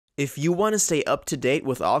If you want to stay up to date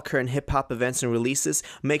with all current hip-hop events and releases,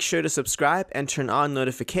 make sure to subscribe and turn on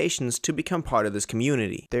notifications to become part of this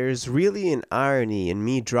community. There's really an irony in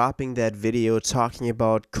me dropping that video talking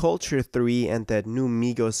about Culture 3 and that new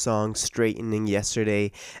Migos song Straightening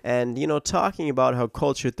yesterday, and talking about how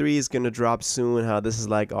Culture 3 is gonna drop soon, how this is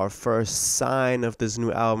like our first sign of this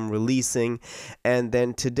new album releasing, and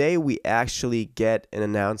then today we actually get an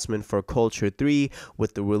announcement for Culture 3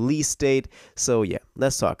 with the release date. So yeah,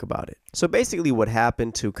 let's talk about it. So basically what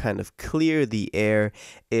happened to kind of clear the air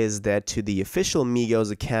is that to the official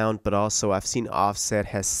Migos account, but also I've seen Offset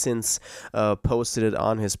has since posted it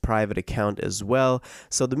on his private account as well.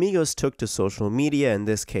 So the Migos took to social media, in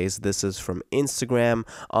this case this is from Instagram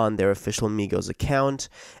on their official Migos account,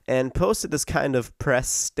 and posted this kind of press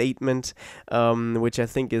statement, which I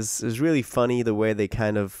think is really funny the way they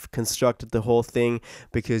kind of constructed the whole thing,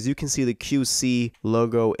 because you can see the QC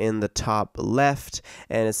logo in the top left,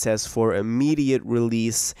 and it says for immediate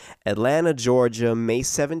release, Atlanta, Georgia, May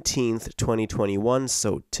 17th, 2021,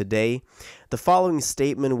 so today. The following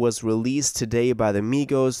statement was released today by the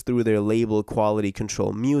Migos through their label Quality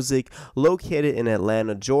Control Music, located in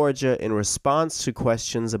Atlanta, Georgia, in response to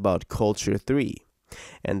questions about Culture 3.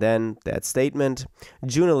 And then that statement,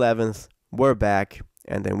 June 11th, we're back,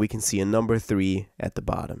 and then we can see a number 3 at the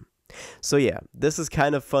bottom. So yeah, this is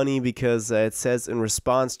kind of funny because it says in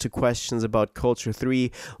response to questions about Culture 3,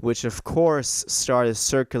 which of course started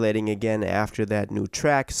circulating again after that new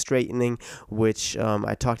track, Straightening, which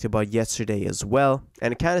I talked about yesterday as well.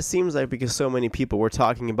 And it kind of seems like because so many people were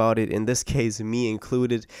talking about it, in this case me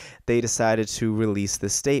included, they decided to release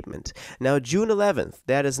this statement. Now June 11th,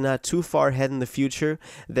 that is not too far ahead in the future.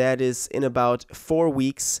 That is in about 4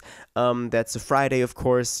 weeks. That's a Friday, of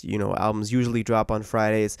course. Albums usually drop on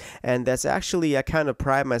Fridays. And that's actually, I kind of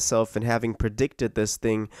pride myself in having predicted this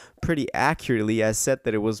thing pretty accurately. I said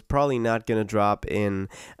that it was probably not going to drop in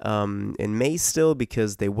May still,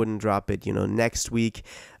 because they wouldn't drop it, next week.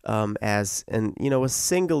 A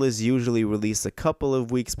single is usually released a couple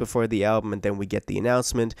of weeks before the album, and then we get the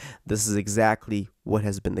announcement. This is exactly what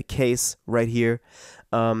has been the case right here.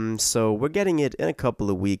 So we're getting it in a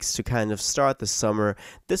couple of weeks to kind of start the summer.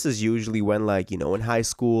 This is usually when, in high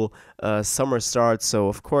school, summer starts. So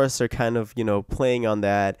of course they're kind of, playing on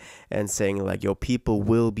that and saying people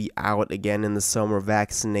will be out again in the summer,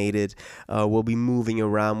 vaccinated, will be moving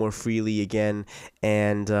around more freely again,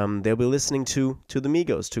 and they'll be listening to the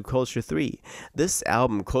Migos, to Culture 3. This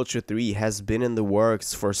album, Culture 3, has been in the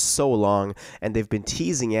works for so long, and they've been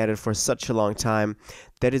teasing at it for such a long time,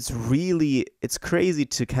 that it's crazy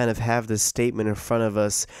to kind of have this statement in front of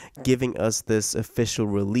us giving us this official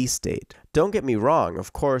release date. Don't get me wrong,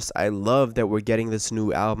 of course I love that we're getting this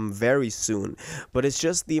new album very soon, but it's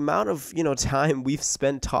just the amount of time we've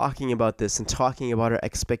spent talking about this and talking about our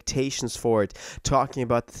expectations for it, talking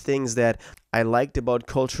about the things that I liked about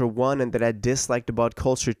Culture 1 and that I disliked about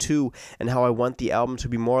Culture 2, and how I want the album to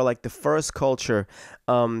be more like the first Culture,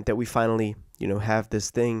 that we finally have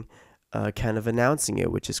this thing kind of announcing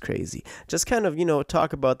it, which is crazy. Just kind of,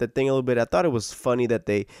 talk about that thing a little bit. I thought it was funny that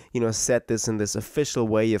they, set this in this official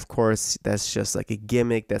way. Of course, that's just like a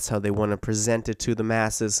gimmick. That's how they want to present it to the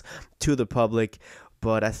masses, to the public.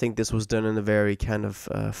 But I think this was done in a very kind of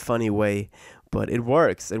funny way. But it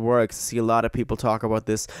works. It works. See a lot of people talk about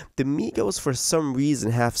this. The Migos, for some reason,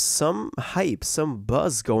 have some hype, some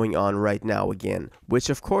buzz going on right now again, which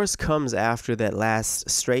of course comes after that last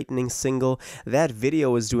Straightening single. That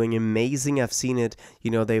video is doing amazing. I've seen it.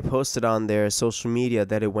 They posted on their social media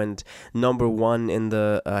that it went #1 in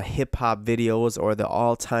the hip-hop videos, or the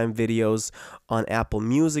all-time videos on Apple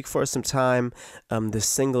Music for some time. The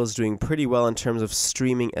single is doing pretty well in terms of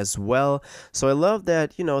streaming as well. So I love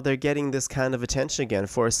that, they're getting this kind of attention again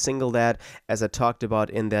for a single that, as I talked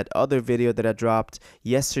about in that other video that I dropped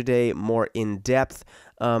yesterday, more in depth,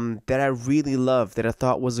 that I really loved, that I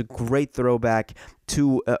thought was a great throwback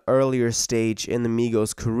to an earlier stage in the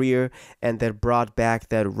Migos career, and that brought back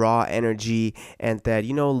that raw energy and that,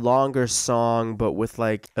 longer song, but with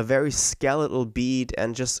like a very skeletal beat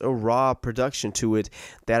and just a raw production to it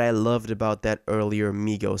that I loved about that earlier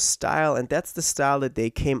Migos style. And that's the style that they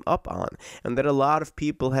came up on, and that a lot of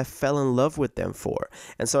people have fell in love with them for.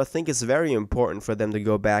 And so I think it's very important for them to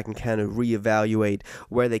go back and kind of reevaluate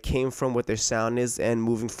where they came from, what their sound is, and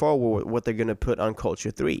moving forward what they're going to put on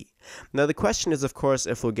Culture 3. Now the question is, of course,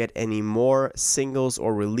 if we'll get any more singles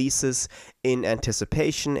or releases in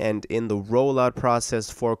anticipation and in the rollout process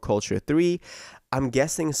for Culture 3? I'm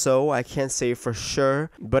guessing so. I can't say for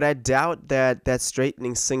sure, but I doubt that that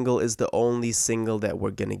straightening single is the only single that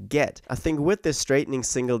we're gonna get. I think with this straightening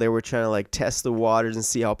single, they were trying to like test the waters and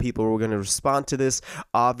see how people were gonna respond to this.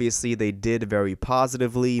 Obviously, they did very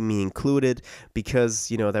positively, me included,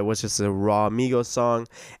 because, you know, that was just a raw Migos song.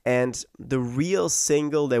 And the real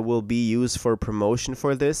single that will be used for promotion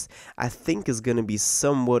for this, I think is gonna be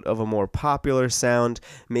somewhat of a more popular sound,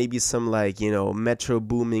 maybe some like, you know, metro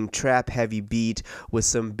booming trap heavy beat with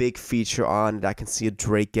some big feature on it. I can see a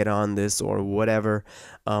Drake get on this or whatever,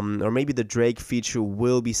 or maybe the Drake feature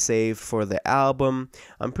will be saved for the album.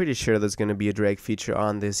 I'm pretty sure there's going to be a Drake feature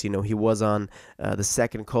on this. You know, he was on the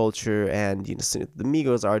second Culture, and you know, the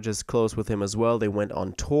Migos are just close with him as well. They went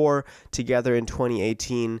on tour together in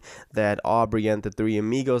 2018, that Aubrey and the Three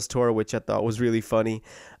Amigos tour, which I thought was really funny.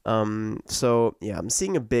 So yeah, I'm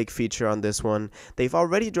seeing a big feature on this one. They've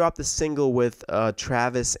already dropped a single with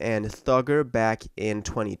Travis and Thugger back in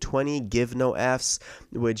 2020, Give No Fs,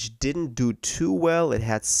 which didn't do too well. It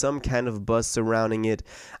had some kind of buzz surrounding it.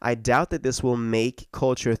 I doubt that this will make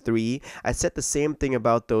Culture 3. I said the same thing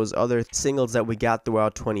about those other singles that we got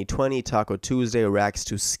throughout 2020, Taco Tuesday, Racks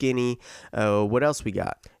Too Skinny. What else we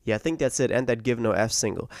got? Yeah, I think that's it, and that Give No F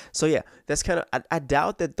single. So yeah, that's kind of, I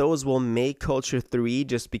doubt that those will make Culture 3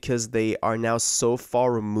 just because they are now so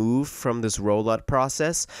far removed from this rollout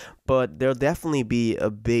process, but there'll definitely be a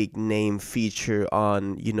big name feature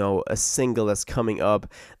on, you know, a single that's coming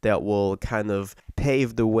up that will kind of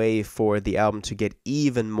pave the way for the album to get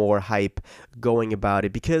even more hype going about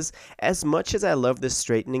it. Because as much as I love this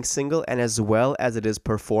straightening single and as well as it is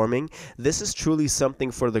performing, this is truly something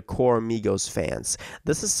for the core Migos fans.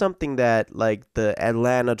 This is something that like the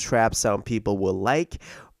Atlanta trap sound people will like,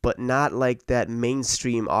 but not like that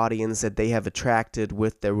mainstream audience that they have attracted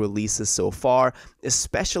with their releases so far,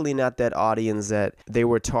 especially not that audience that they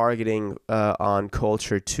were targeting on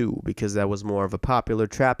Culture 2, because that was more of a popular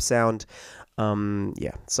trap sound.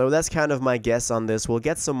 Yeah, so that's kind of my guess on this. We'll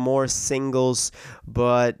get some more singles,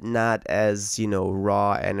 but not as, you know,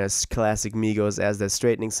 raw and as classic Migos as that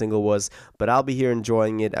straightening single was, but I'll be here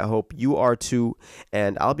enjoying it. I hope you are too,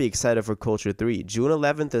 and I'll be excited for Culture 3. June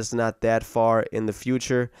 11th is not that far in the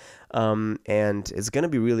future, and it's going to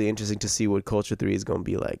be really interesting to see what Culture 3 is going to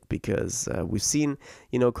be like, because we've seen,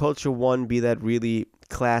 you know, Culture 1 be that really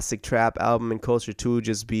classic trap album, and Culture 2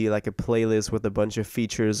 just be like a playlist with a bunch of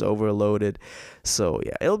features overloaded. So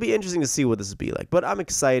yeah, it'll be interesting to see what this will be like, but I'm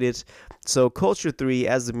excited. So Culture 3,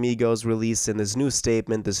 as the Migos release in this new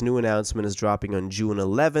statement, this new announcement is dropping on June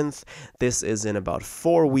 11th. This is in about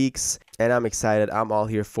 4 weeks, and I'm excited. I'm all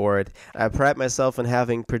here for it. I pride myself on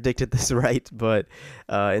having predicted this right, but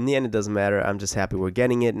in the end it doesn't matter. I'm just happy we're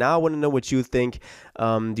getting it. Now I want to know what you think.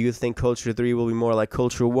 Do you think Culture 3 will be more like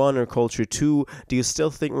Culture 1 or Culture 2? Do you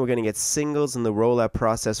still think we're going to get singles in the rollout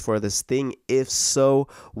process for this thing? If so,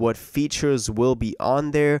 what features will be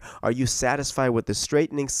on there? Are you satisfied with the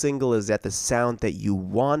straightening single? Is that the sound that you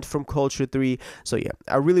want from Culture 3? So yeah,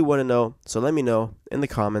 I really want to know. So let me know in the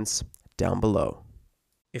comments down below.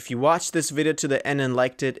 If you watched this video to the end and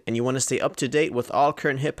liked it, and you want to stay up to date with all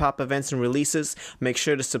current hip-hop events and releases, make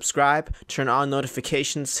sure to subscribe, turn on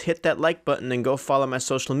notifications, hit that like button, and go follow my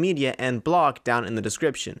social media and blog down in the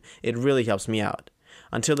description. It really helps me out.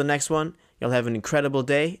 Until the next one, y'all have an incredible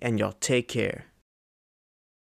day, and y'all take care.